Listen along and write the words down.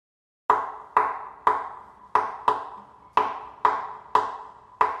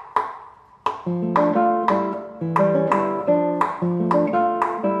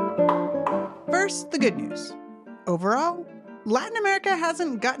First, the good news. Overall, Latin America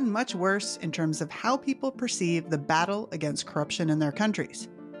hasn't gotten much worse in terms of how people perceive the battle against corruption in their countries.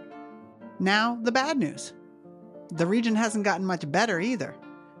 Now, the bad news. The region hasn't gotten much better either.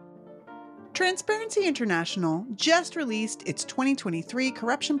 Transparency International just released its 2023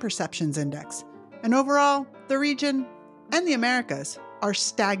 Corruption Perceptions Index, and overall, the region and the Americas are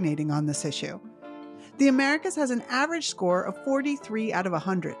stagnating on this issue. The Americas has an average score of 43 out of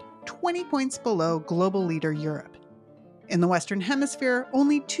 100, 20 points below global leader Europe. In the Western Hemisphere,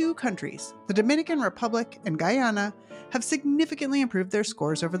 only 2 countries, the Dominican Republic and Guyana, have significantly improved their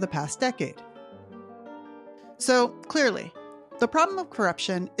scores over the past decade. So, clearly, the problem of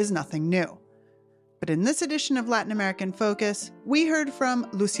corruption is nothing new. But in this edition of Latin American Focus, we heard from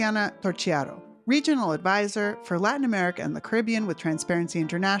Luciana Torchiaro, Regional Advisor for Latin America and the Caribbean with Transparency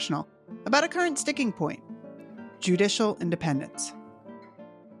International, about a current sticking point: judicial independence.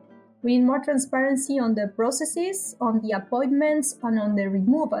 We need more transparency on the processes, on the appointments, and on the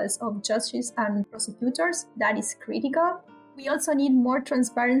removals of judges and prosecutors. That is critical. We also need more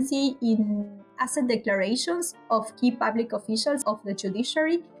transparency in asset declarations of key public officials of the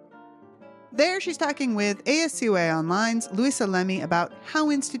judiciary. There she's talking with ASCOA Online's Luisa Lemy about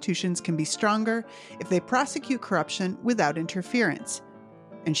how institutions can be stronger if they prosecute corruption without interference.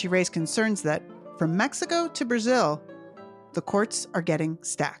 And she raised concerns that, from Mexico to Brazil, the courts are getting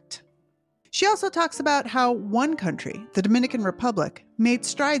stacked. She also talks about how one country, the Dominican Republic, made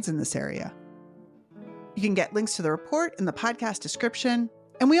strides in this area. You can get links to the report in the podcast description.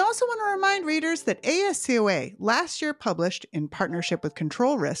 And we also want to remind readers that ASCOA last year published, in partnership with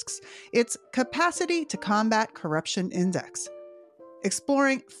Control Risks, its Capacity to Combat Corruption Index,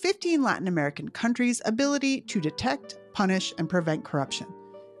 exploring 15 Latin American countries' ability to detect, punish, and prevent corruption.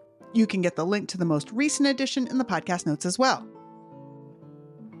 You can get the link to the most recent edition in the podcast notes as well.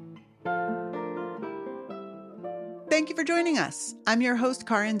 Thank you for joining us. I'm your host,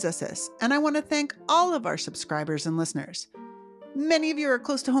 Karin Zissis, and I want to thank all of our subscribers and listeners. Many of you are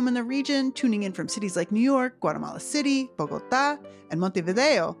close to home in the region, tuning in from cities like New York, Guatemala City, Bogota, and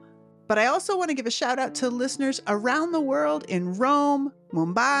Montevideo. But I also want to give a shout out to listeners around the world in Rome,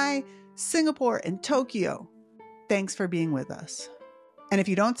 Mumbai, Singapore, and Tokyo. Thanks for being with us. And if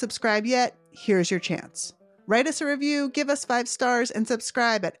you don't subscribe yet, here's your chance. Write us a review, give us 5 stars, and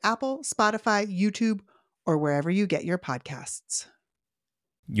subscribe at Apple, Spotify, YouTube, or wherever you get your podcasts.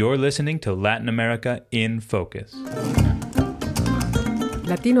 You're listening to Latin America in Focus.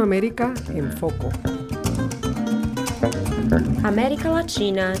 Latinoamérica en Foco. América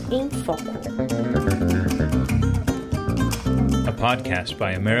Latina en Foco. A podcast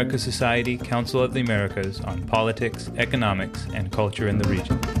by America Society, Council of the Americas on politics, economics, and culture in the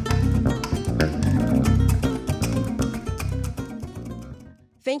region.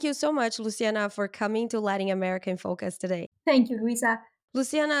 Thank you so much, Luciana, for coming to Latin America in Focus today. Thank you, Luisa.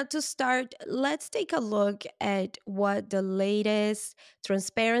 Luciana, to start, let's take a look at what the latest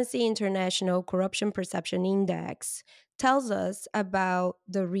Transparency International Corruption Perception Index tells us about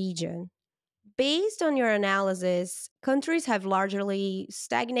the region. Based on your analysis, countries have largely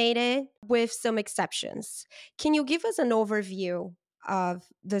stagnated with some exceptions. Can you give us an overview of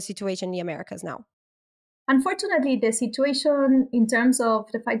the situation in the Americas now? Unfortunately, the situation in terms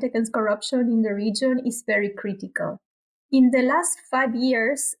of the fight against corruption in the region is very critical. In the last 5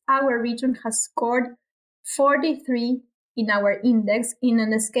 years, our region has scored 43 in our index in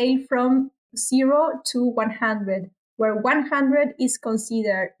a scale from 0 to 100, where 100 is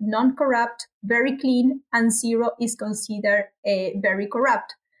considered non-corrupt, very clean, and 0 is considered very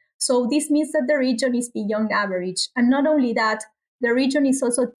corrupt. So this means that the region is beyond average. And not only that, the region is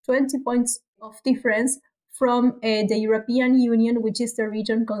also 20 points of difference from the European Union, which is the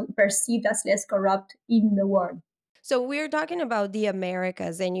region perceived as less corrupt in the world. So we're talking about the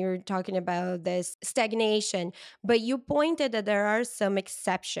Americas and you're talking about this stagnation, but you pointed that there are some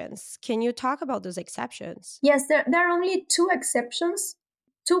exceptions. Can you talk about those exceptions? Yes, there are only 2 exceptions.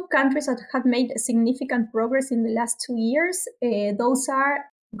 2 countries that have made significant progress in the last 2 years. Those are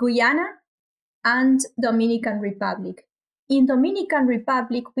Guyana and Dominican Republic. In Dominican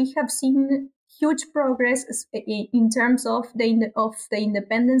Republic, we have seen huge progress in terms of the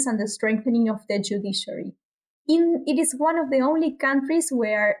independence and the strengthening of the judiciary. It is one of the only countries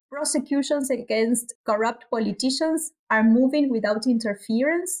where prosecutions against corrupt politicians are moving without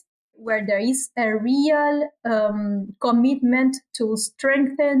interference, where there is a real commitment to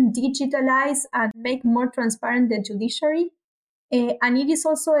strengthen, digitalize, and make more transparent the judiciary. And it is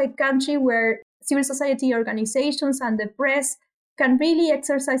also a country where civil society organizations and the press can really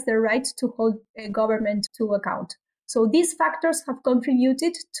exercise the right to hold a government to account. So these factors have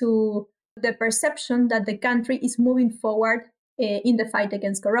contributed to the perception that the country is moving forward in the fight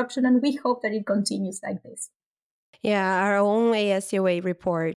against corruption, and we hope that it continues like this. Yeah, our own ASCOA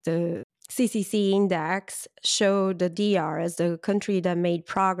report, the CCC index, showed the DR as the country that made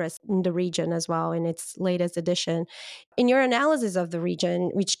progress in the region as well in its latest edition. In your analysis of the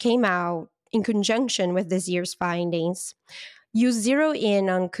region, which came out in conjunction with this year's findings, you zero in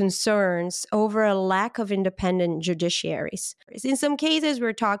on concerns over a lack of independent judiciaries. In some cases,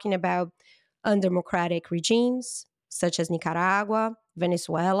 we're talking about undemocratic regimes, such as Nicaragua,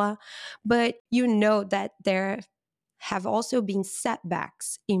 Venezuela, but you note that there have also been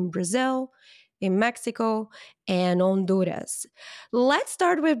setbacks in Brazil, in Mexico, and Honduras. Let's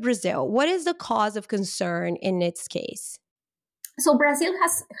start with Brazil. What is the cause of concern in its case? So Brazil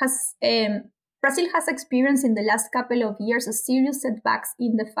has experienced in the last couple of years a serious setbacks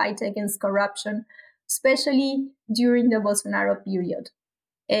in the fight against corruption, especially during the Bolsonaro period.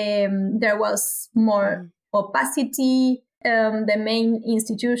 There was more opacity. The main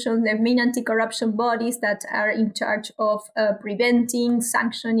institutions, the main anti-corruption bodies that are in charge of preventing,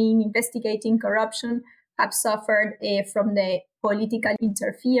 sanctioning, investigating corruption have suffered from the political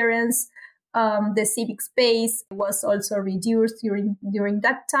interference. The civic space was also reduced during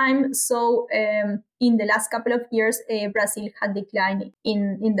that time. So in the last couple of years, Brazil had declined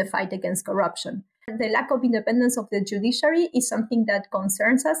in the fight against corruption. The lack of independence of the judiciary is something that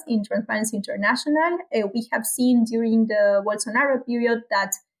concerns us in Transparency International. We have seen during the Bolsonaro period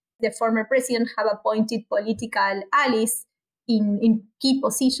that the former president have appointed political allies in key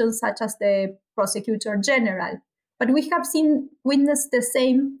positions such as the prosecutor general. But we have witnessed the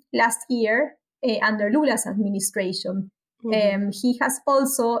same last year under Lula's administration. He has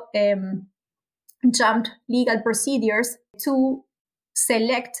also jumped legal procedures to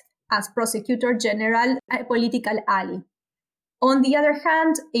select as prosecutor general a political ally. On the other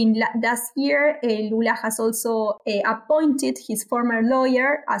hand, in last year, Lula has also appointed his former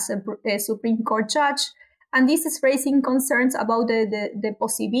lawyer as a Supreme Court judge, and this is raising concerns about the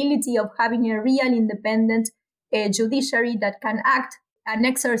possibility of having a real independent judiciary that can act and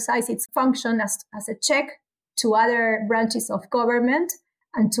exercise its function as a check to other branches of government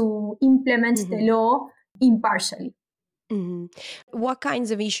and to implement the law impartially. What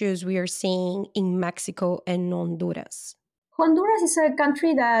kinds of issues we are seeing in Mexico and Honduras? Honduras is a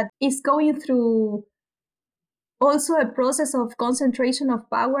country that is going through also a process of concentration of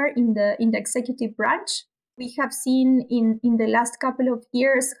power in the executive branch. We have seen in the last couple of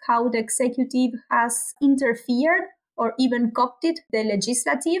years how the executive has interfered or even co-opted the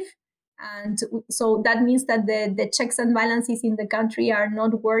legislative. And so that means that the checks and balances in the country are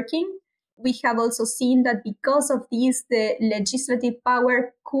not working. We have also seen that because of this, the legislative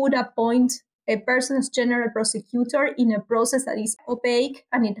power could appoint a person as general prosecutor in a process that is opaque,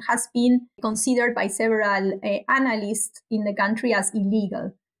 and it has been considered by several analysts in the country as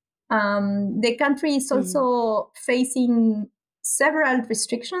illegal. The country is also facing several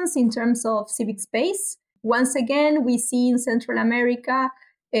restrictions in terms of civic space. Once again, we see in Central America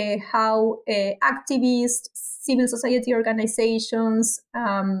how activists, civil society organizations,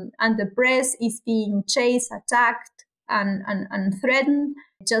 and the press is being chased, attacked, and threatened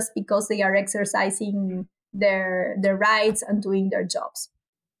just because they are exercising their rights and doing their jobs.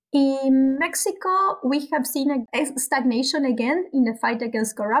 In Mexico, we have seen a stagnation again in the fight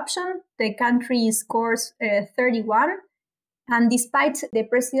against corruption. The country scores 31. And despite the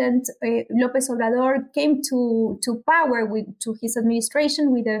president, López Obrador, came to power to his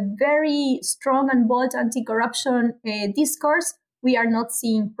administration with a very strong and bold anti-corruption discourse, we are not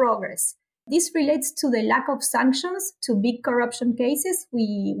seeing progress. This relates to the lack of sanctions to big corruption cases.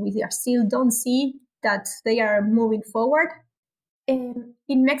 We still don't see that they are moving forward. In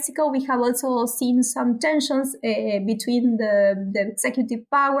Mexico, we have also seen some tensions between the executive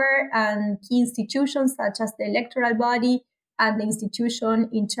power and key institutions such as the electoral body and the institution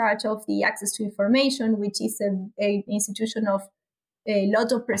in charge of the access to information, which is an institution of a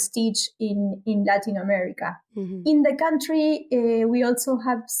lot of prestige in Latin America. In the country, we also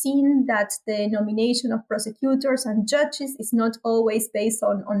have seen that the nomination of prosecutors and judges is not always based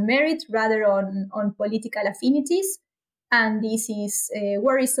on merit, rather on political affinities. And this is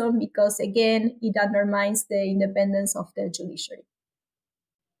worrisome because, again, it undermines the independence of the judiciary.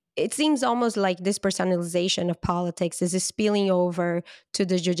 It seems almost like this personalization of politics is spilling over to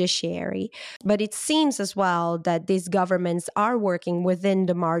the judiciary. But it seems as well that these governments are working within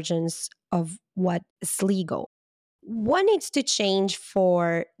the margins of what is legal. What needs to change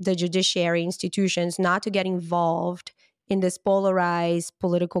for the judiciary institutions not to get involved in this polarized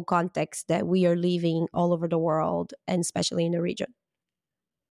political context that we are living all over the world, and especially in the region?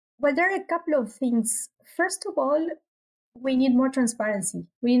 Well, there are a couple of things. First of all, we need more transparency.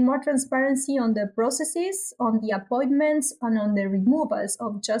 We need more transparency on the processes, on the appointments, and on the removals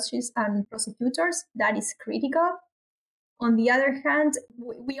of judges and prosecutors. That is critical. On the other hand,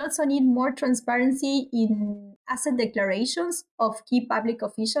 we also need more transparency in asset declarations of key public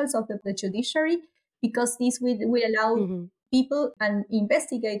officials of the judiciary, because this will allow people and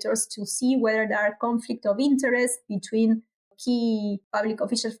investigators to see whether there are conflict of interest between key public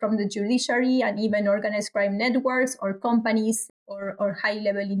officials from the judiciary and even organized crime networks or companies or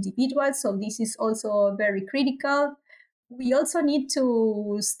high-level individuals. So this is also very critical. We also need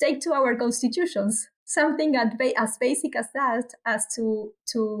to stick to our constitutions, something as basic as that, as to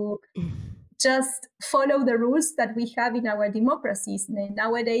just follow the rules that we have in our democracies.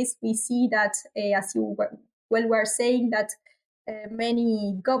 Nowadays, we see that, as you were saying, that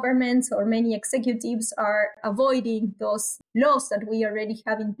many governments or many executives are avoiding those laws that we already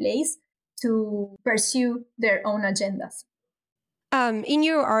have in place to pursue their own agendas. In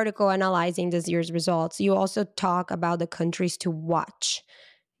your article analyzing this year's results, you also talk about the countries to watch.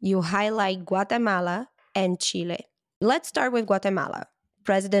 You highlight Guatemala and Chile. Let's start with Guatemala.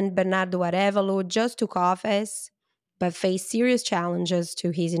 President Bernardo Arevalo just took office, but faced serious challenges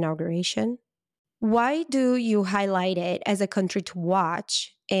to his inauguration. Why do you highlight it as a country to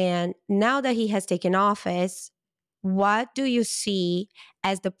watch? And now that he has taken office, what do you see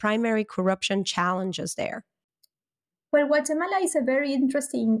as the primary corruption challenges there? Well, Guatemala is a very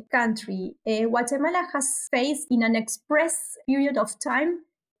interesting country. Guatemala has faced, in an express period of time,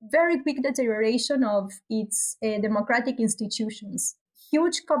 very quick deterioration of its democratic institutions.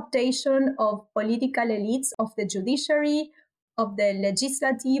 Huge cooptation of political elites of the judiciary, of the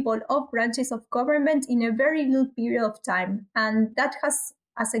legislative, or of branches of government in a very little period of time. And that has,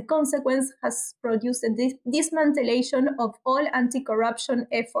 as a consequence, has produced a dismantellation of all anti-corruption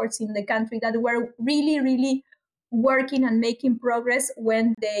efforts in the country that were really working and making progress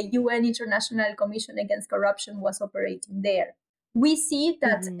when the UN International Commission Against Corruption was operating there. We see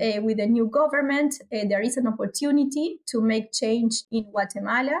that with the new government, there is an opportunity to make change in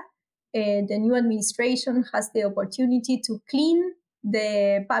Guatemala. The new administration has the opportunity to clean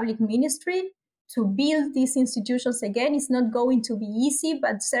the public ministry, to build these institutions again. It's not going to be easy,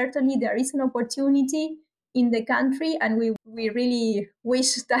 but certainly there is an opportunity in the country, and we really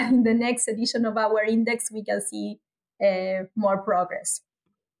wish that in the next edition of our index we can see more progress.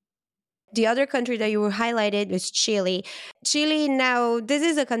 The other country that you highlighted was Chile. Chile, now, this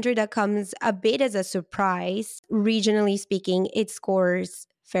is a country that comes a bit as a surprise. Regionally speaking, it scores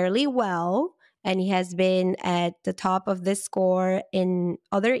fairly well, and it has been at the top of this score in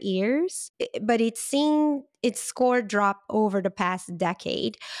other years. But it's seen its score drop over the past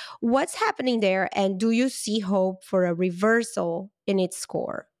decade. What's happening there, and do you see hope for a reversal in its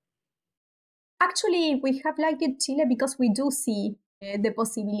score? Actually, we have liked Chile because we do see the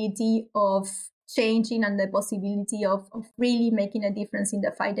possibility of changing and the possibility of really making a difference in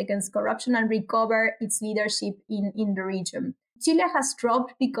the fight against corruption and recover its leadership in the region. Chile has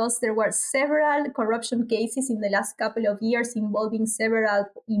dropped because there were several corruption cases in the last couple of years involving several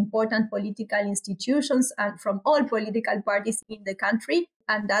important political institutions and from all political parties in the country,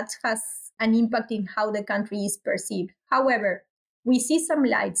 and that has an impact in how the country is perceived. However, we see some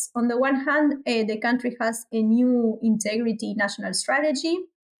lights. On the one hand, the country has a new integrity national strategy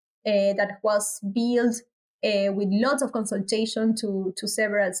that was built with lots of consultation to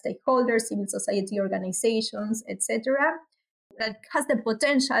several stakeholders, civil society organizations, etc., that has the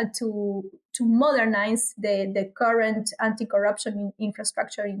potential to modernize the current anti-corruption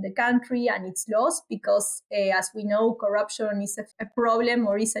infrastructure in the country and its laws, because as we know, corruption is a problem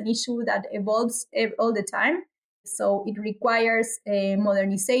or is an issue that evolves all the time. So it requires a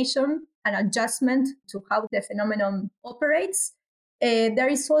modernization and adjustment to how the phenomenon operates. There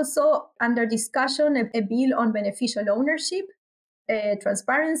is also under discussion a bill on beneficial ownership,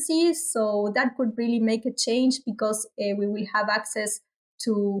 transparency. So that could really make a change, because we will have access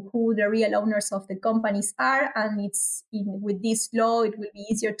to who the real owners of the companies are. And with this law, it will be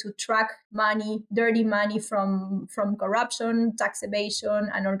easier to track money, dirty money from corruption, tax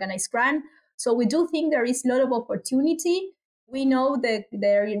evasion, and organized crime. So we do think there is a lot of opportunity. We know that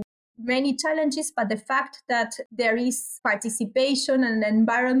there are many challenges, but the fact that there is participation and an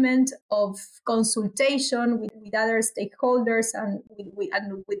environment of consultation with other stakeholders and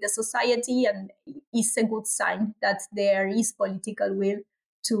with the society and is a good sign that there is political will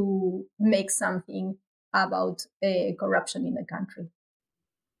to make something about corruption in the country.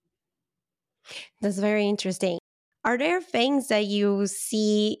 That's very interesting. Are there things that you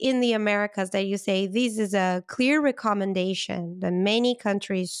see in the Americas that you say this is a clear recommendation that many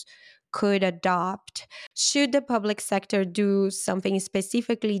countries could adopt? Should the public sector do something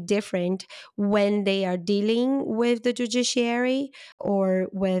specifically different when they are dealing with the judiciary or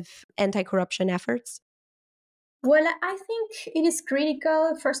with anti-corruption efforts? Well, I think it is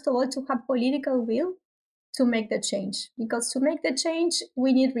critical, first of all, to have political will to make the change, because to make the change,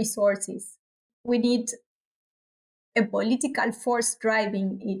 we need resources. We need a political force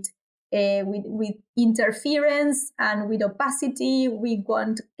driving it. With interference and with opacity, we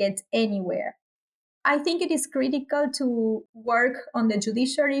won't get anywhere. I think it is critical to work on the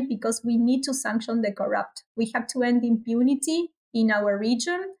judiciary because we need to sanction the corrupt. We have to end impunity in our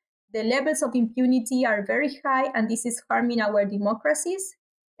region. The levels of impunity are very high, and this is harming our democracies.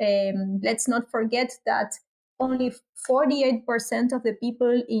 Let's not forget that only 48% of the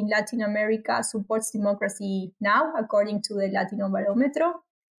people in Latin America supports democracy now, according to the Latinobarometro.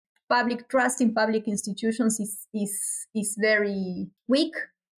 Public trust in public institutions is very weak.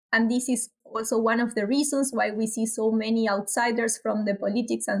 And this is also one of the reasons why we see so many outsiders from the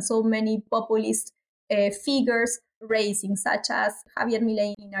politics and so many populist figures raising, such as Javier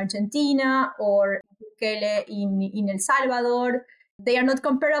Milei in Argentina or Bukele in El Salvador. They are not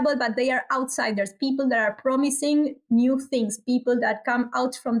comparable, but they are outsiders, people that are promising new things, people that come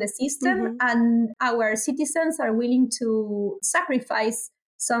out from the system, and our citizens are willing to sacrifice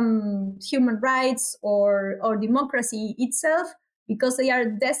some human rights or democracy itself because they are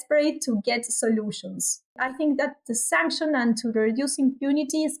desperate to get solutions. I think that the sanction and to reduce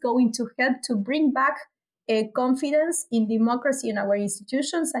impunity is going to help to bring back confidence in democracy and our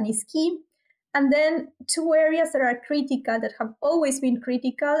institutions, and is key. And then two areas that are critical, that have always been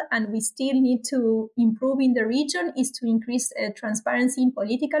critical, and we still need to improve in the region, is to increase transparency in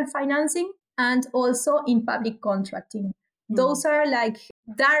political financing and also in public contracting. Those are like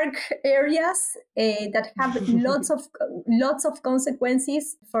dark areas that have lots of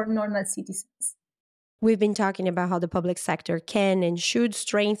consequences for normal citizens. We've been talking about how the public sector can and should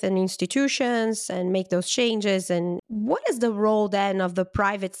strengthen institutions and make those changes. And what is the role then of the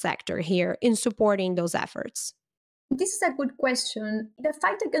private sector here in supporting those efforts? This is a good question. The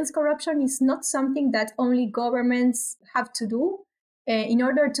fight against corruption is not something that only governments have to do. In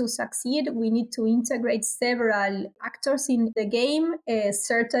order to succeed, we need to integrate several actors in the game,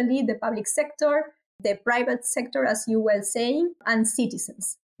 certainly the public sector, the private sector, as you were saying, and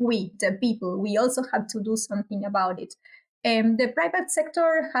citizens. We, the people, we also have to do something about it. The private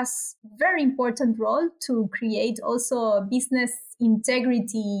sector has very important role to create also a business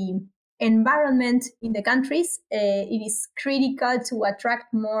integrity environment in the countries. It is critical to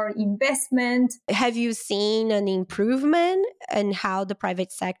attract more investment. Have you seen an improvement in how the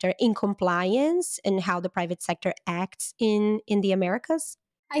private sector in compliance and how the private sector acts in the Americas?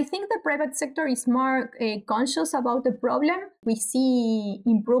 I think the private sector is more conscious about the problem. We see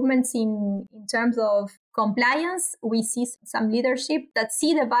improvements in terms of compliance. We see some leadership that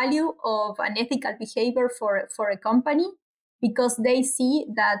see the value of an ethical behavior for a company, because they see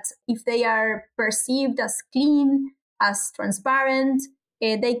that if they are perceived as clean, as transparent,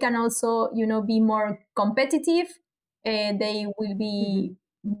 they can also, be more competitive. They will be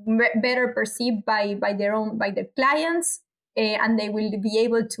better perceived by their clients. And they will be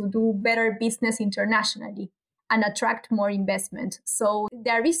able to do better business internationally and attract more investment. So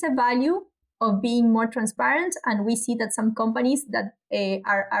there is a value of being more transparent, and we see that some companies that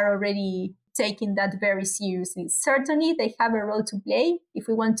are already taking that very seriously. Certainly, they have a role to play. If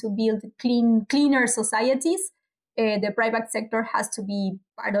we want to build cleaner societies, the private sector has to be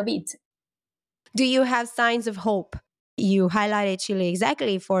part of it. Do you have signs of hope? You highlighted Chile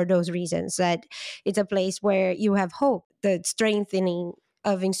exactly for those reasons, that it's a place where you have hope, the strengthening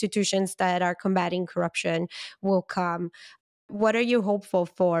of institutions that are combating corruption will come. What are you hopeful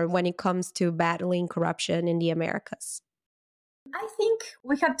for when it comes to battling corruption in the Americas? I think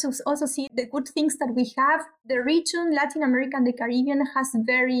we have to also see the good things that we have. The region, Latin America and the Caribbean, has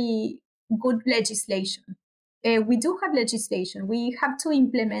very good legislation. We do have legislation. We have to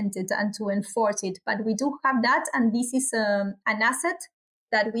implement it and to enforce it, but we do have that, and this is an asset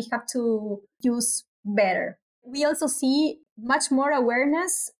that we have to use better. We also see much more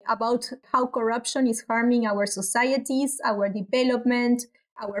awareness about how corruption is harming our societies, our development,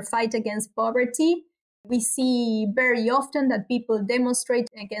 our fight against poverty. We see very often that people demonstrate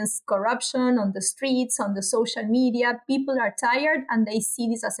against corruption on the streets, on the social media. People are tired and they see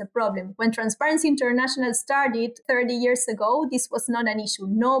this as a problem. When Transparency International started 30 years ago, this was not an issue.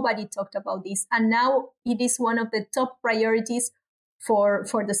 Nobody talked about this. And now it is one of the top priorities for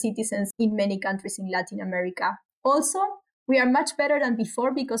the citizens in many countries in Latin America. Also, we are much better than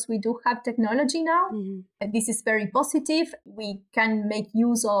before because we do have technology now. Mm-hmm. This is very positive. We can make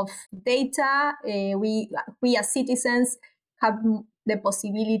use of data. We as citizens have the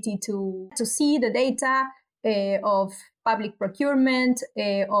possibility to see the data of public procurement,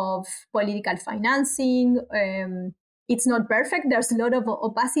 of political financing. It's not perfect. There's a lot of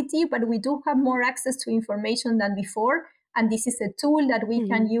opacity, but we do have more access to information than before. And this is a tool that we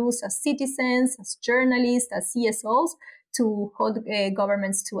can use as citizens, as journalists, as CSOs to hold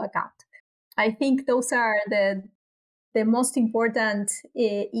governments to account. I think those are the most important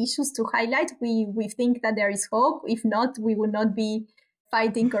issues to highlight. We think that there is hope. If not, we would not be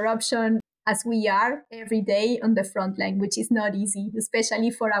fighting corruption as we are every day on the front line, which is not easy,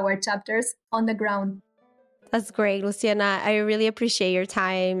 especially for our chapters on the ground. That's great, Luciana. I really appreciate your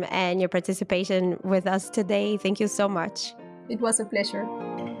time and your participation with us today. Thank you so much. It was a pleasure.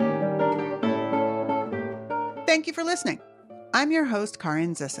 Thank you for listening. I'm your host,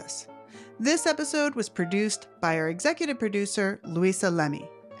 Karin Zissis. This episode was produced by our executive producer, Luisa Lemmy,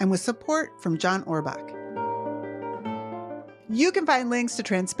 and with support from John Orbach. You can find links to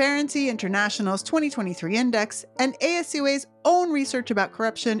Transparency International's 2023 Index and ASUA's own research about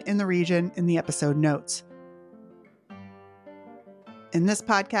corruption in the region in the episode notes. In this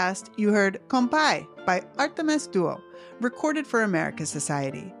podcast, you heard Compai by Artemis Duo, recorded for America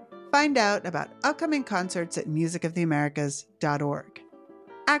Society. Find out about upcoming concerts at musicoftheamericas.org.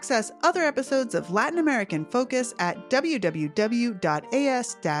 Access other episodes of Latin American Focus at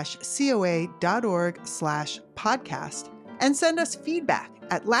www.as-coa.org/podcast and send us feedback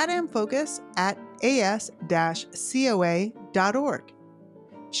at latamfocus@as-coa.org.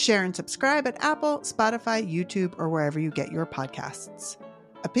 Share and subscribe at Apple, Spotify, YouTube, or wherever you get your podcasts.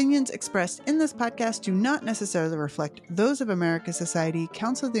 Opinions expressed in this podcast do not necessarily reflect those of America Society,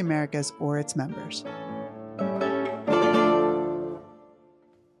 Council of the Americas, or its members.